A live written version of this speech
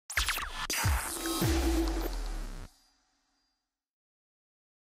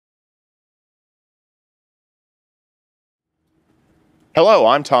Hello,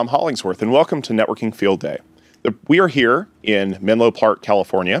 I'm Tom Hollingsworth, and welcome to Networking Field Day. We are here in Menlo Park,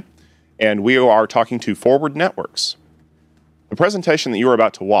 California, and we are talking to Forward Networks. The presentation that you are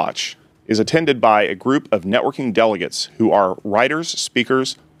about to watch is attended by a group of networking delegates who are writers,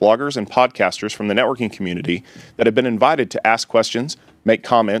 speakers, bloggers, and podcasters from the networking community that have been invited to ask questions, make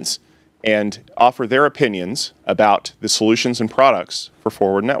comments, and offer their opinions about the solutions and products for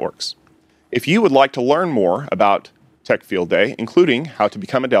Forward Networks. If you would like to learn more about Tech Field Day, including how to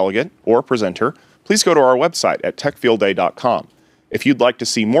become a delegate or presenter, please go to our website at techfieldday.com. If you'd like to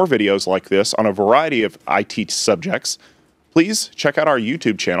see more videos like this on a variety of IT subjects, please check out our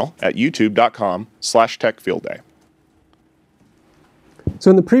YouTube channel at youtube.com/techfieldday.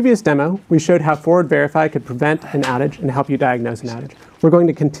 So in the previous demo, we showed how Forward Verify could prevent an outage and help you diagnose an outage. We're going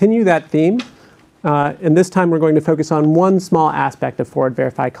to continue that theme, and this time we're going to focus on one small aspect of Forward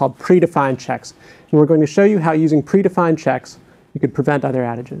Verify called predefined checks. And we're going to show you how using predefined checks you could prevent other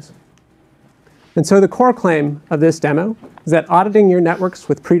outages. And so the core claim of this demo is that auditing your networks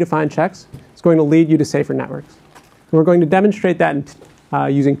with predefined checks is going to lead you to safer networks. And we're going to demonstrate that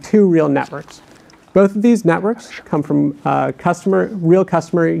using two real networks. Both of these networks come from real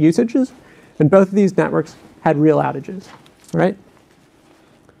customer usages, and both of these networks had real outages. All right?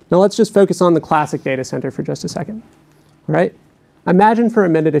 Now let's just focus on the classic data center for just a second. All right? Imagine for a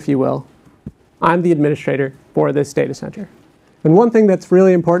minute, if you will, I'm the administrator for this data center. And one thing that's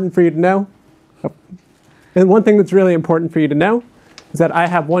really important for you to know, is that I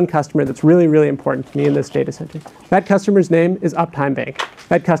have one customer that's really, really important to me in this data center. That customer's name is Uptime Bank.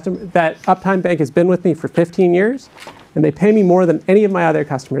 That Uptime Bank has been with me for 15 years, and they pay me more than any of my other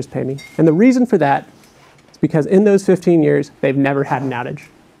customers pay me. And the reason for that is because in those 15 years, they've never had an outage.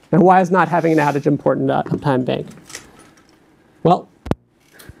 Now, why is not having an outage important to Uptime Bank? Well,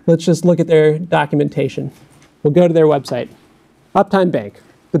 let's just look at their documentation. We'll go to their website. Uptime Bank,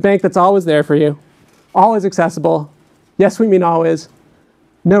 the bank that's always there for you, always accessible. Yes, we mean always.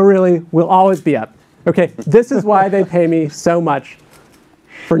 No, really, we'll always be up. OK, this is why they pay me so much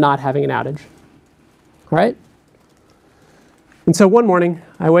for not having an outage. All right? And so one morning,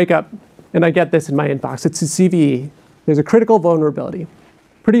 I wake up, and I get this in my inbox. It's a CVE. There's a critical vulnerability.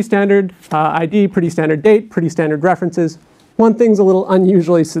 Pretty standard ID, pretty standard date, pretty standard references. One thing's a little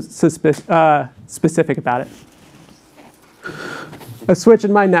unusually specific about it. A switch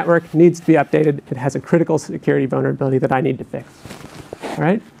in my network needs to be updated. It has a critical security vulnerability that I need to fix. All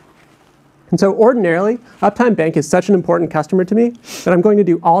right? And so ordinarily, Uptime Bank is such an important customer to me that I'm going to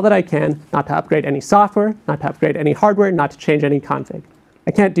do all that I can not to upgrade any software, not to upgrade any hardware, not to change any config.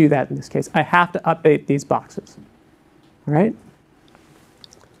 I can't do that in this case. I have to update these boxes. All right?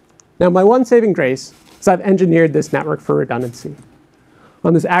 Now, my one saving grace is I've engineered this network for redundancy.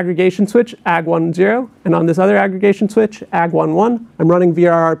 On this aggregation switch, AG10, and on this other aggregation switch, AG11, I'm running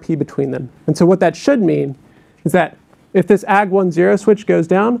VRRP between them. And so what that should mean is that if this AG10 switch goes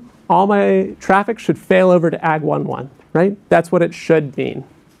down, all my traffic should fail over to AG11, right? That's what it should mean.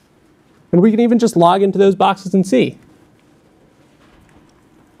 And we can even just log into those boxes and see.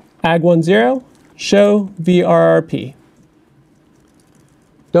 AG10, show VRRP.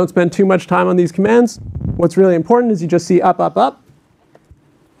 Don't spend too much time on these commands. What's really important is you just see up, up, up.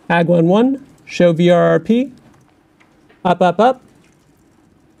 AG11, show VRRP, up, up, up.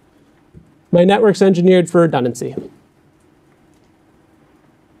 My network's engineered for redundancy.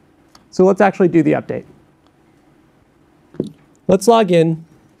 So let's actually do the update. Let's log in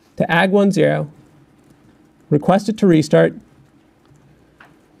to AG10, request it to restart.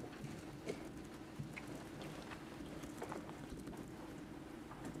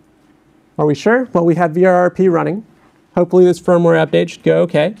 Are we sure? Well, we have VRRP running. Hopefully this firmware update should go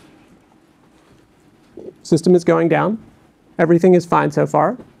OK. System is going down. Everything is fine so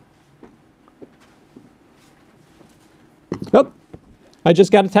far. Oh, I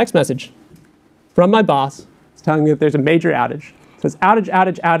just got a text message from my boss. It's telling me that there's a major outage. It says outage,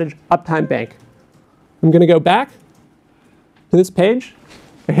 outage, outage, Uptime Bank. I'm going to go back to this page.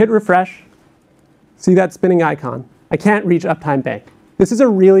 I hit refresh. See that spinning icon. I can't reach Uptime Bank. This is a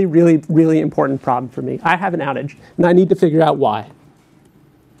really, really, really important problem for me. I have an outage, and I need to figure out why.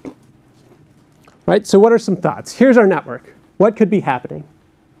 Right? So what are some thoughts? Here's our network. What could be happening?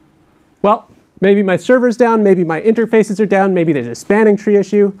 Well, maybe my server's down. Maybe my interfaces are down. Maybe there's a spanning tree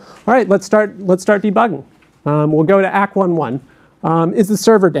issue. All right, let's start debugging. We'll go to ACK11. Is the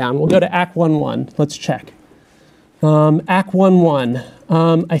server down? We'll go to ACK11. Let's check. ACK11.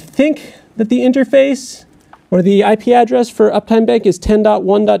 I think that the interface or the IP address for Uptime Bank is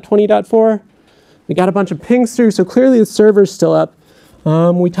 10.1.20.4. We got a bunch of pings through, so clearly the server's still up.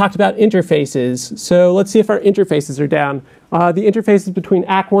 We talked about interfaces. So let's see if our interfaces are down. The interfaces between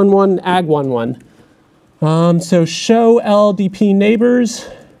AC11 and AG11. So show LDP neighbors.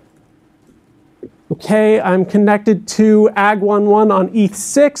 OK, I'm connected to AG11 on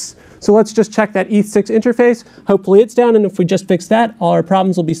ETH6. So let's just check that ETH6 interface. Hopefully it's down. And if we just fix that, all our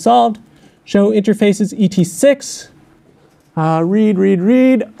problems will be solved. Show interfaces ET6.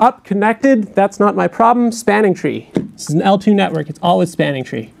 Read, up, connected. That's not my problem. Spanning tree. This is an L2 network. It's always spanning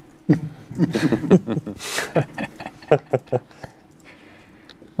tree.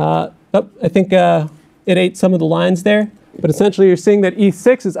 I think it ate some of the lines there. But essentially, you're seeing that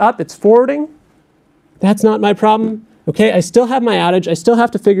ETH6 is up. It's forwarding. That's not my problem. OK, I still have my outage. I still have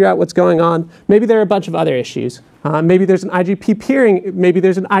to figure out what's going on. Maybe there are a bunch of other issues. Maybe there's an IGP peering. Maybe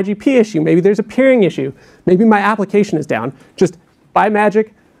there's an IGP issue. Maybe there's a peering issue. Maybe my application is down. Just by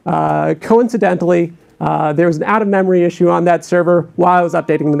magic, coincidentally, there was an out-of-memory issue on that server while I was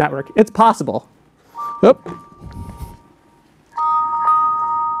updating the network. It's possible. Oop.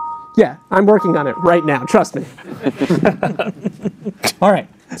 Yeah, I'm working on it right now. Trust me. All right.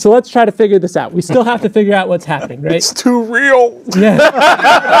 So let's try to figure this out. We still have to figure out what's happening, right? It's too real. Yeah.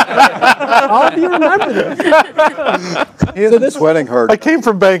 All of you remember this. He isn't sweating hard. I came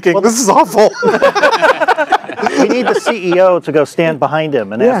from banking. This is awful. We need the CEO to go stand behind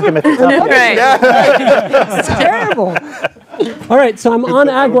him and ask him if he's up. Right. It's terrible. All right, so I'm on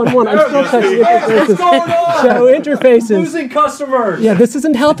AG11. I'm still checking interfaces. What's going on? So interfaces. Losing customers. Yeah, this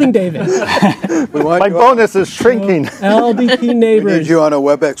isn't helping, David. My bonus is shrinking. LDP neighbors. Need you on a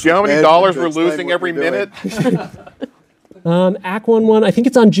WebEx. Do you know how many dollars we're losing every minute? AC11, I think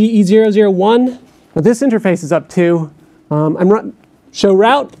it's on GE001. Well, this interface is up too. Show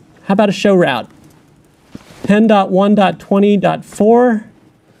route. How about a show route? 10.1.20.4.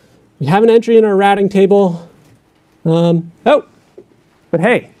 We have an entry in our routing table. But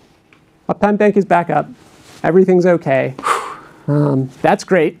hey, Uptime Bank is back up. Everything's OK. That's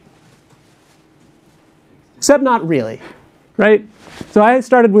great. Except not really, right? So I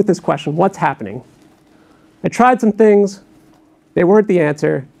started with this question, what's happening? I tried some things. They weren't the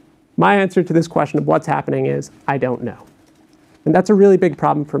answer. My answer to this question of what's happening is, I don't know. And that's a really big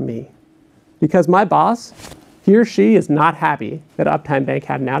problem for me. Because my boss, he or she is not happy that Uptime Bank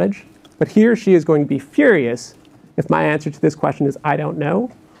had an outage. But he or she is going to be furious if my answer to this question is I don't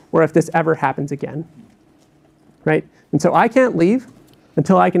know, or if this ever happens again, right? And so I can't leave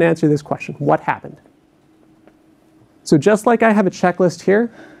until I can answer this question, what happened? So just like I have a checklist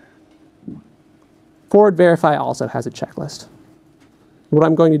here, forward verify also has a checklist. What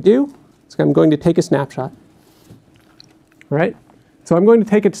I'm going to do is I'm going to take a snapshot, all right? So I'm going to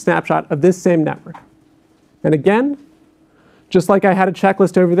take a snapshot of this same network. And again, just like I had a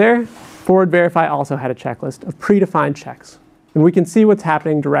checklist over there, forward verify also had a checklist of predefined checks. And we can see what's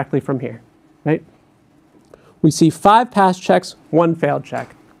happening directly from here, right? We see 5 passed checks, 1 failed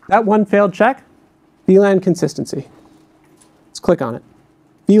check. That 1 failed check, VLAN consistency. Let's click on it.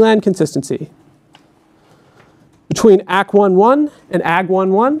 VLAN consistency. Between AC11 and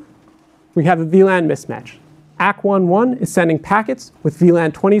AG11, we have a VLAN mismatch. AC11 is sending packets with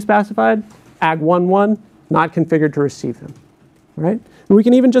VLAN 20 specified, AG11 not configured to receive them. All right? And we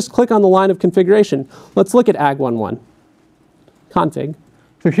can even just click on the line of configuration. Let's look at AG11. Config.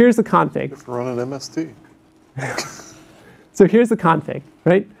 So here's the config. Just run an MST. So here's the config,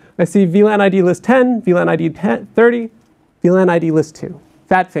 right? I see VLAN ID list 10, VLAN ID 30, VLAN ID list 2.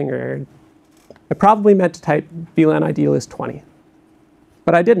 Fat finger error. I probably meant to type VLAN ID list 20.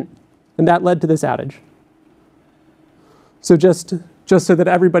 But I didn't. And that led to this outage. So just so that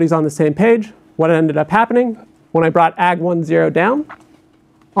everybody's on the same page, what ended up happening, when I brought AG10 down,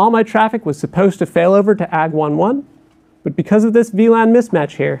 all my traffic was supposed to fail over to AG11. But because of this VLAN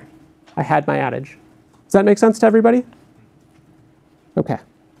mismatch here, I had my outage. Does that make sense to everybody? OK.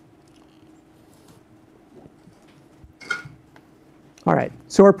 All right.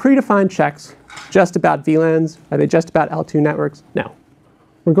 So are predefined checks just about VLANs? Are they just about L2 networks? No.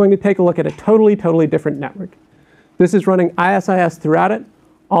 We're going to take a look at a totally, totally different network. This is running ISIS throughout it,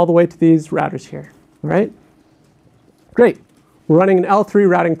 all the way to these routers here. All right? Great. We're running an L3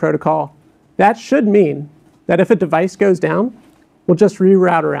 routing protocol. That should mean that if a device goes down, we'll just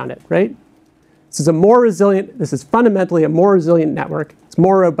reroute around it, right? This is fundamentally a more resilient network. It's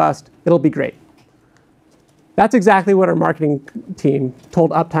more robust. It'll be great. That's exactly what our marketing team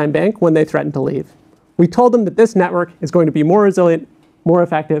told Uptime Bank when they threatened to leave. We told them that this network is going to be more resilient, more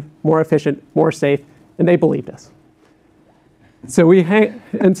effective, more efficient, more safe, and they believed us. So we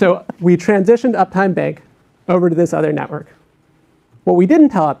transitioned Uptime Bank over to this other network. What we didn't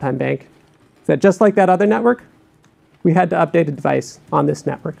tell Uptime Bank is that just like that other network, we had to update a device on this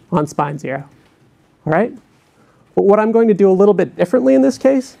network, on spine 0. All right? But what I'm going to do a little bit differently in this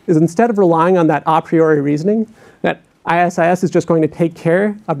case is instead of relying on that a priori reasoning, that ISIS is just going to take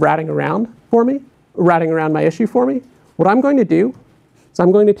care of ratting around for me, ratting around my issue for me, what I'm going to do is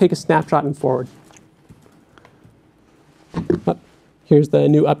I'm going to take a snapshot in forward. Here's the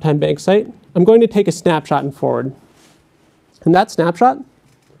new Uptime Bank site. I'm going to take a snapshot in forward. And that snapshot,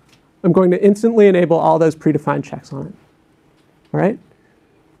 I'm going to instantly enable all those predefined checks on it. All right?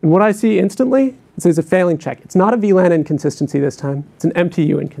 And what I see instantly is a failing check. It's not a VLAN inconsistency this time. It's an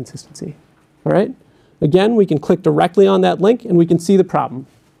MTU inconsistency. All right? Again, we can click directly on that link, and we can see the problem.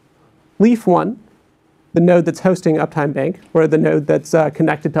 Leaf 1, the node that's hosting Uptime Bank, or the node that's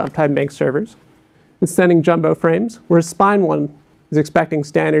connected to Uptime Bank servers, is sending jumbo frames, whereas Spine 1 is expecting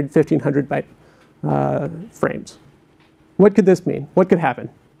standard 1500 byte frames. What could this mean? What could happen?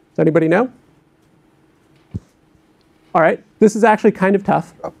 Does anybody know? All right, this is actually kind of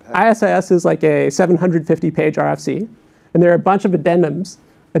tough. ISIS is like a 750-page RFC, and there are a bunch of addendums,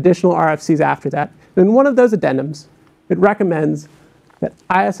 additional RFCs after that. And in one of those addendums, it recommends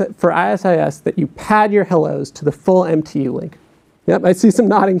that for ISIS that you pad your hellos to the full MTU link. Yep, I see some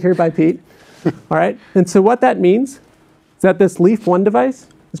nodding here by Pete. All right, and so what that means is that this Leaf 1 device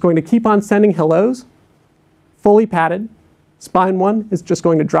is going to keep on sending hellos, fully padded. Spine 1 is just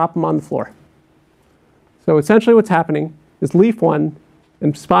going to drop them on the floor. So essentially what's happening is Leaf 1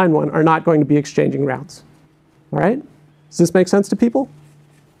 and Spine 1 are not going to be exchanging routes. All right? Does this make sense to people?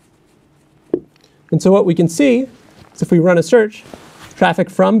 And so what we can see is if we run a search, traffic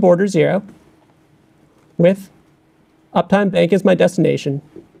from border 0 with Uptime Bank as my destination,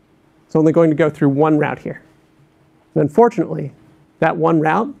 it's only going to go through one route here. And unfortunately, that one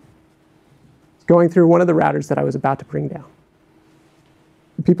route is going through one of the routers that I was about to bring down.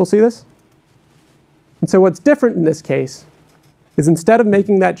 Do people see this? And so what's different in this case is instead of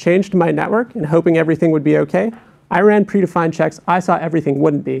making that change to my network and hoping everything would be OK, I ran predefined checks. I saw everything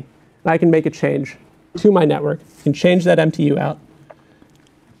wouldn't be. And I can make a change to my network, can change that MTU out,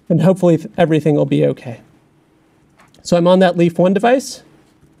 and hopefully everything will be OK. So I'm on that Leaf 1 device.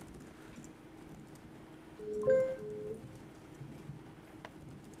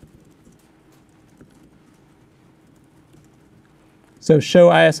 So show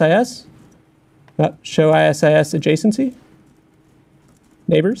ISIS. Show ISIS adjacency.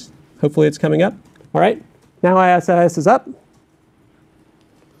 Neighbors. Hopefully it's coming up. All right. Now ISIS is up.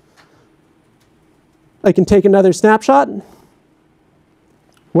 I can take another snapshot.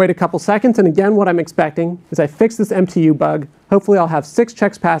 Wait a couple seconds. And again, what I'm expecting is I fix this MTU bug. Hopefully I'll have 6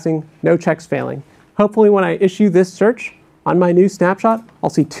 checks passing, no checks failing. Hopefully when I issue this search on my new snapshot, I'll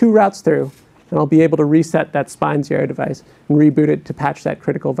see 2 routes through. And I'll be able to reset that Spine 0 device and reboot it to patch that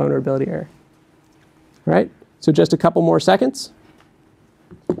critical vulnerability error. All right, so just a couple more seconds.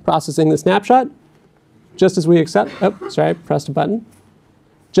 Processing the snapshot. Just as we accept, oh, sorry, I pressed a button.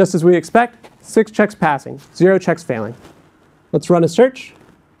 Just as we expect, 6 checks passing, 0 checks failing. Let's run a search.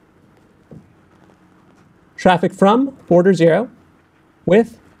 Traffic from border 0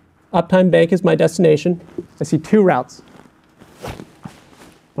 with Uptime Bank as my destination. I see 2 routes.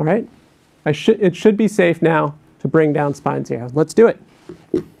 All right. It should be safe now to bring down Spine 0. Let's do it.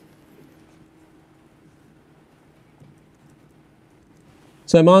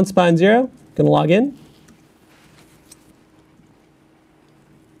 So I'm on Spine 0, going to log in.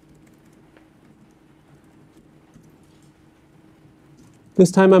 This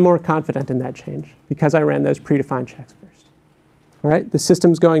time I'm more confident in that change because I ran those predefined checks first. All right, the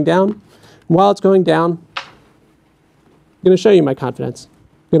system's going down. And while it's going down, I'm going to show you my confidence.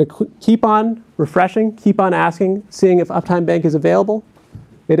 I'm going to keep on refreshing, keep on asking, seeing if Uptime Bank is available.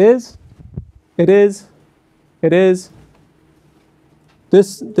 It is. It is. It is.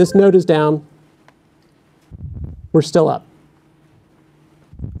 This node is down. We're still up.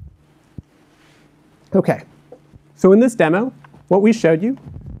 OK. So in this demo, what we showed you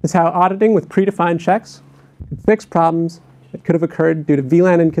is how auditing with predefined checks could fix problems that could have occurred due to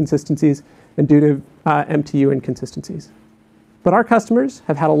VLAN inconsistencies and due to MTU inconsistencies. But our customers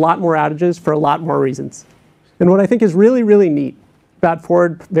have had a lot more outages for a lot more reasons. And what I think is really, really neat about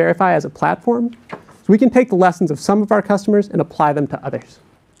Forward Verify as a platform is we can take the lessons of some of our customers and apply them to others.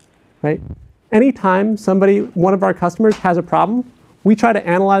 Right? Anytime one of our customers has a problem, we try to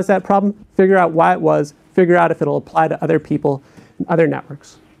analyze that problem, figure out why it was, figure out if it'll apply to other people and other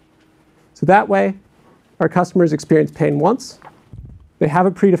networks. So that way, our customers experience pain once, they have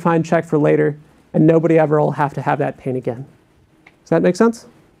a predefined check for later, and nobody ever will have to have that pain again. Does that make sense?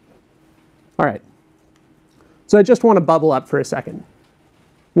 All right. So I just want to bubble up for a second.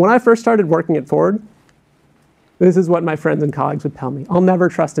 When I first started working at Forward, This is what my friends and colleagues would tell me. I'll never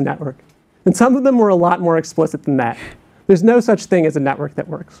trust a network. And some of them were a lot more explicit than that. There's no such thing as a network that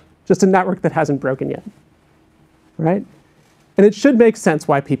works, just a network that hasn't broken yet, right? And it should make sense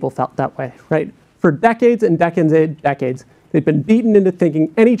why people felt that way, right? For decades and decades and decades, they've been beaten into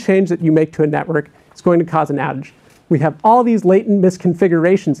thinking any change that you make to a network is going to cause an outage. We have all these latent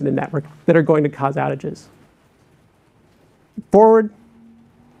misconfigurations in a network that are going to cause outages. Forward,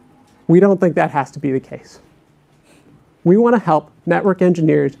 we don't think that has to be the case. We want to help network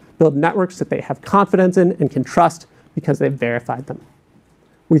engineers build networks that they have confidence in and can trust because they've verified them.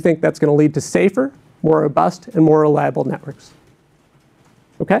 We think that's going to lead to safer, more robust, and more reliable networks.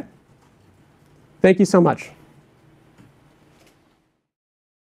 OK? Thank you so much.